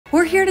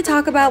We're here to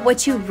talk about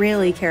what you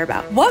really care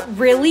about. What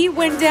really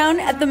went down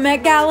at the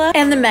Met Gala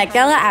and the Met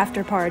Gala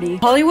after party.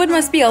 Hollywood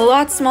must be a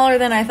lot smaller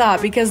than I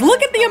thought because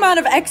look at the amount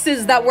of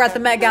exes that were at the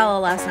Met Gala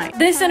last night.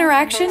 This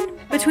interaction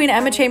between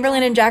Emma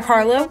Chamberlain and Jack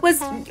Harlow was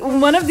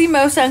one of the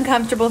most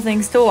uncomfortable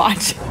things to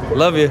watch.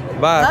 Love you.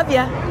 Bye. Love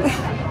ya.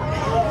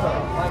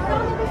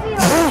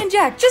 And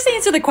Jack, just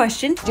answer the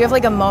question. Do you have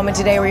like a moment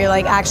today where you're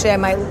like, actually, I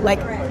might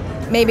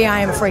maybe I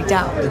am freaked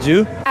out? Did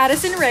you?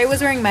 Addison Rae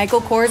was wearing Michael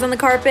Kors on the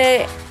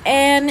carpet,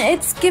 and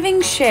it's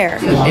giving Cher.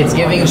 It's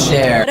giving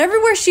Cher. But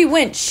everywhere she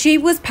went, she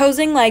was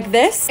posing like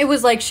this. It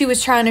was like she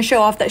was trying to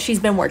show off that she's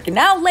been working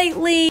out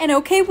lately. And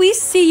okay, we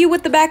see you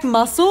with the back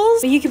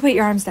muscles, but you can put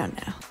your arms down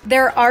now.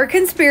 There are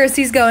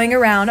conspiracies going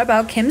around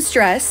about Kim's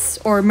dress,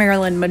 or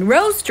Marilyn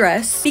Monroe's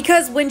dress,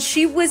 because when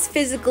she was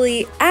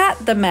physically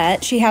at the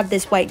Met, she had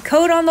this white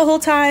coat on the whole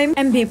time,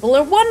 and people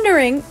are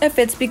wondering if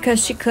it's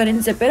because she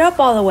couldn't zip it up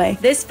all the way.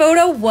 This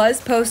photo was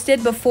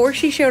posted before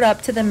she showed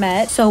up to the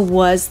Met, so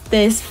was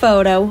this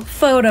photo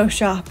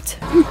photoshopped?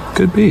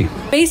 Could be.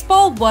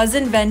 Baseball was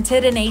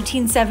invented in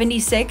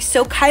 1876,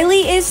 so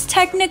Kylie is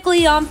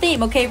technically on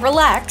theme, okay,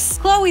 relax.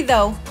 Khloe,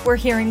 though, we're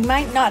hearing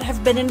might not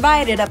have been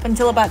invited up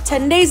until about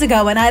 10 days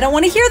ago, and I don't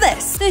want to hear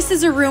this. This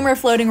is a rumor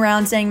floating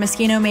around saying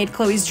Moschino made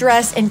Khloe's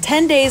dress in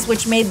 10 days,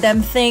 which made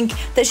them think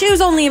that she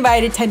was only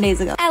invited 10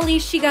 days ago. At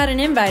least she got an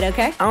invite,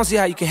 okay? I don't see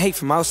how you can hate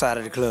from outside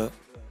of the club.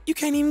 You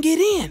can't even get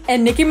in.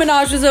 And Nicki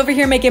Minaj was over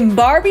here making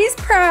Barbies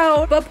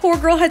proud, but poor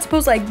girl had to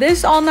pose like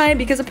this all night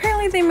because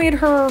apparently they made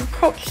her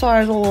coat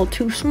size a little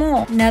too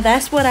small. Now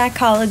that's what I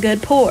call a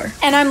good pour.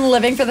 And I'm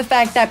living for the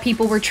fact that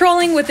people were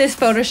trolling with this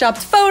photoshopped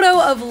photo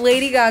of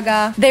Lady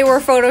Gaga. They were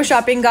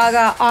photoshopping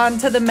Gaga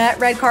onto the Met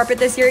red carpet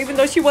this year, even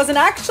though she wasn't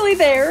actually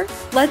there.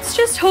 Let's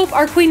just hope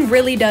our queen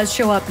really does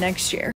show up next year.